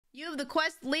You have the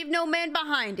quest Leave No Man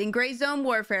Behind in Gray Zone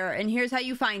Warfare, and here's how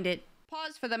you find it.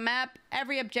 Pause for the map.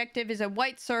 Every objective is a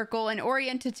white circle and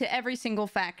oriented to every single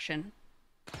faction.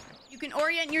 You can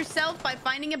orient yourself by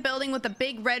finding a building with a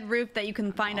big red roof that you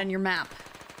can find on your map.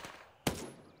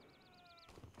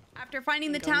 After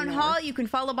finding the town hall, you can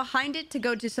follow behind it to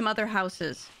go to some other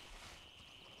houses.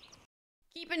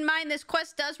 Keep in mind this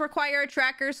quest does require a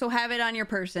tracker, so have it on your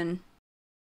person.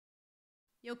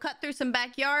 You'll cut through some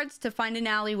backyards to find an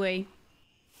alleyway.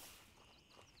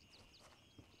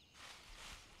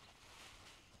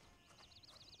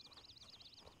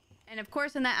 And of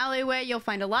course, in that alleyway, you'll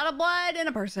find a lot of blood and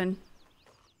a person.